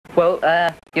Well,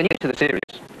 you're new to the series.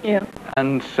 Yeah.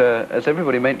 And as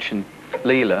everybody mentioned,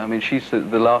 Leela, I mean, she's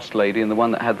the last lady and the one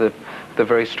that had the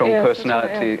very strong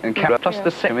personality and character, plus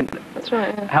the same. That's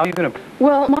right, yeah. How are you going to...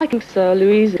 Well, my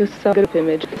Louise is a good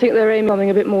image. I think they're aiming at something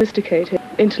a bit more sophisticated,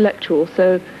 intellectual,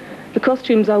 so the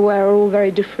costumes I wear are all very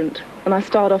different. And I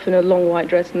start off in a long white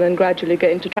dress and then gradually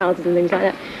get into trousers and things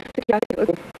like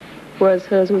that. Whereas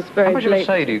hers was very How much of a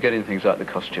say do you get in things like the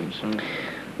costumes?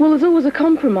 Well, there's always a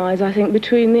compromise, I think,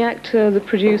 between the actor, the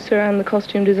producer and the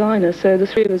costume designer, so the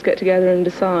three of us get together and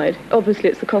decide. Obviously,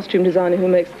 it's the costume designer who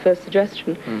makes the first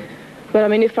suggestion. But, I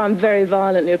mean, if I'm very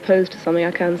violently opposed to something,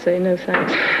 I can say no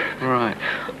thanks. Right.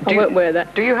 I won't wear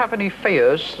that. Do you have any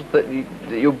fears that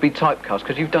you'll be typecast?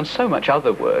 Because you've done so much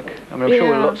other work. I mean, I'm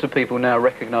sure lots of people now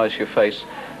recognise your face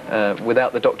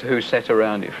without the Doctor Who set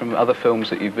around you from other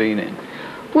films that you've been in.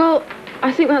 Well,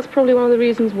 I think that's probably one of the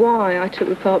reasons why I took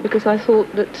the part, because I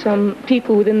thought that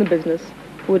people within the business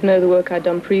would know the work I'd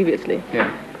done previously.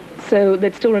 Yeah. So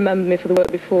they'd still remember me for the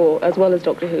work before, as well as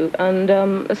Doctor Who. And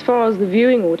as far as the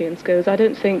viewing audience goes, I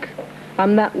don't think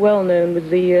I'm that well known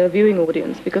with the viewing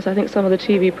audience, because I think some of the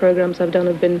TV programmes I've done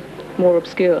have been more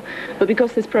obscure. But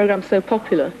because this programme's so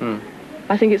popular,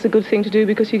 I think it's a good thing to do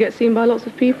because you get seen by lots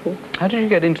of people. How did you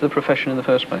get into the profession in the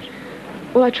first place?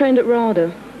 Well, I trained at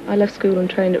RADA. I left school and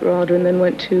trained at RADA and then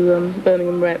went to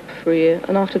Birmingham Rep for a year.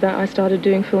 And after that, I started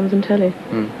doing films and telly.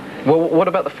 Well, what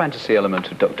about the fantasy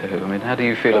element of Doctor Who? I mean, how do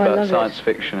you feel about science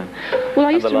fiction? Well,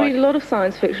 I used to read a lot of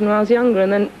science fiction when I was younger,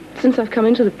 and then since I've come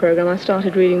into the programme, I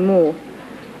started reading more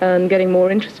and getting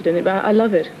more interested in it. But I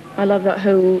love it. I love that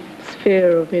whole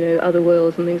sphere of, you know, other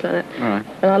worlds and things like that. Right.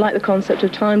 And I like the concept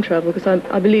of time travel, because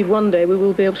I believe one day we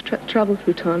will be able to travel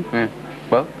through time. Yeah.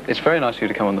 Well, it's very nice of you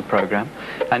to come on the programme,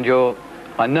 and you're,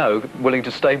 I know, willing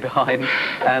to stay behind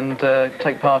and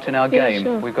take part in our game.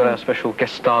 Sure. We've got our special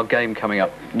guest star game coming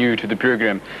up, new to the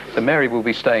programme. So Mary will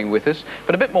be staying with us.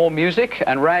 But a bit more music,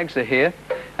 and Rags are here,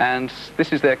 and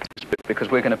this is their bit, because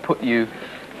we're going to put you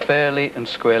fairly and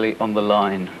squarely on the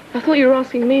line. I thought you were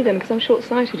asking me then, because I'm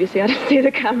short-sighted, you see. I didn't see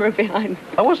the camera behind.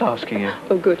 I was asking you.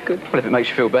 Oh, good, good. Well, if it makes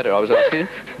you feel better, I was asking you.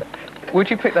 Would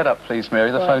you pick that up, please,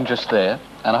 Mary? The phone just there.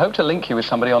 And I hope to link you with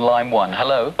somebody on line 1.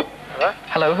 Hello? Hello?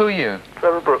 Hello, who are you?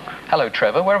 Trevor Brooks. Hello,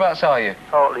 Trevor. Whereabouts are you?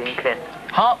 Hartley in Kent.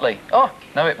 Hartley? Oh,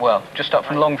 know it well. Just up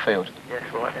from Longfield. Yes,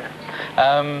 right,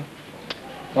 yeah.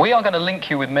 We are going to link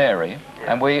you with Mary,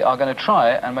 and we are going to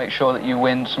try and make sure that you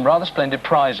win some rather splendid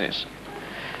prizes.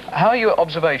 How are you at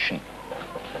observation?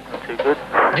 Not too good.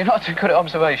 You're not too good at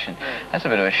observation? That's a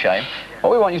bit of a shame.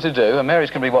 What we want you to do, and Mary's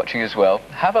going to be watching as well,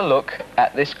 have a look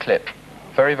at this clip.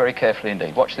 Very, very carefully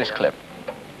indeed. Watch this clip.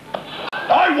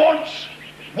 I want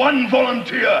one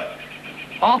volunteer.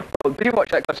 Oh, did you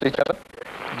watch that closely, Trevor?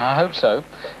 I hope so,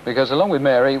 because along with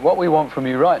Mary, what we want from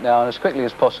you right now, and as quickly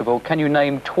as possible, can you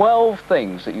name 12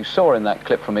 things that you saw in that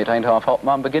clip from It Ain't Half Hot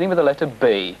Mum, beginning with the letter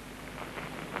B?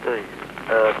 B.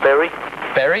 Berry.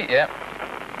 Berry, yeah.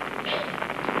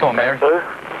 Go on, Mary. Bamboo.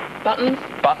 Buttons.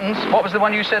 Buttons. What was the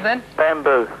one you said then?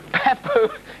 Bamboo. Bamboo.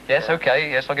 Yes,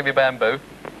 okay. Yes, I'll give you bamboo.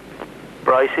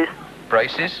 Braces.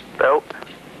 Braces. Belt.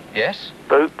 Yes.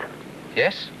 Boot.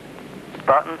 Yes.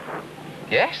 Buttons.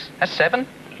 Yes. That's 7.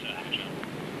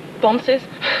 Bonces.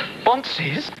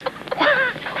 Bonces?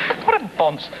 What a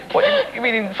bonce? What, you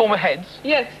mean in the form of heads?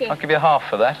 Yes, yes. I'll give you a half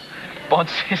for that.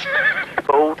 Bonces.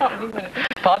 Bald.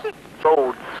 Pardon?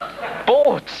 Bald.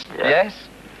 Boards. Yeah. Yes.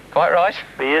 Quite right.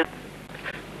 Beard.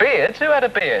 Beards? Who had a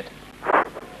beard?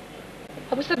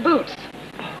 I was the boots.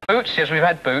 Boots? Yes, we've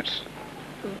had boots.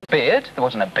 Beard? There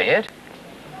wasn't a beard.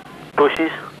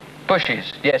 Bushes.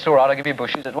 Bushes. Yes, all right, I'll give you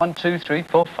bushes. At 1, 2, 3,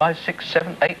 4, 5, 6,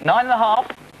 7, 8, 9 and a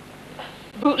half.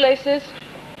 Bootlaces.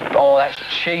 Oh, that's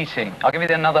cheating. I'll give you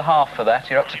another half for that.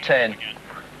 You're up to 10.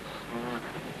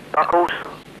 Buckles.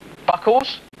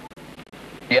 Buckles?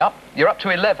 Yep. You're up to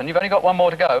 11. You've only got one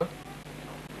more to go.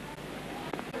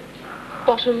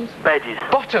 Bottoms. Badges.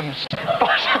 Bottoms.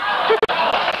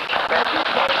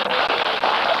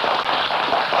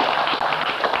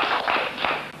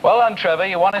 Well done, Trevor.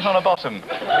 Your one is on a bottom.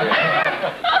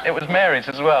 It was Mary's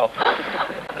as well.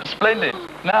 Splendid.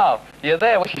 Now, you're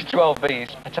there with your 12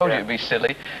 Bs. I told you it'd be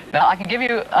silly. Now, I can give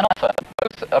you an offer.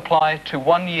 Both apply to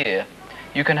 1 year.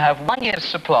 You can have 1 year's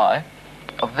supply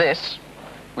of this,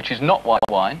 which is not white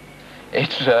wine.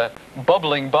 It's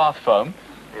bubbling bath foam.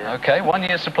 Yeah. Okay, 1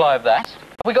 year's supply of that.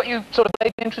 Have we got you sort of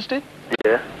vaguely interested?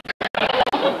 Yeah.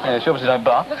 Yes, you obviously don't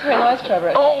bath. Looks very nice,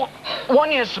 Trevor. Oh,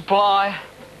 1 year's supply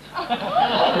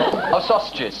of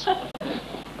sausages.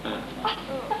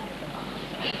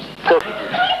 Sausages.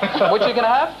 What are you going to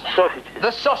have? Sausages.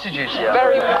 The sausages. Yeah.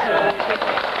 Very good.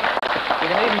 You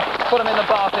can even put them in the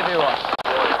bath if you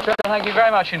want. Trevor, thank you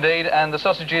very much indeed, and the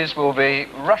sausages will be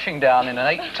rushing down in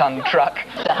an 8-ton truck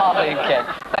to Hartley and Kent.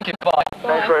 Thank you, bye.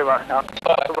 Thanks very much. Now.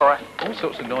 Bye. Bye. All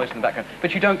sorts of noise in the background,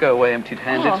 but you don't go away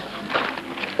empty-handed.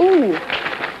 Oh. Ooh.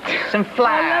 Some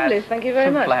flowers. Oh, lovely. Thank you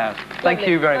very much. Flowers. Thank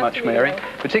you very much, Mary.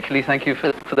 Particularly thank you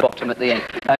for the bottom at the end.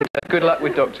 And good luck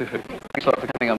with Doctor Who. Thanks a lot for coming on.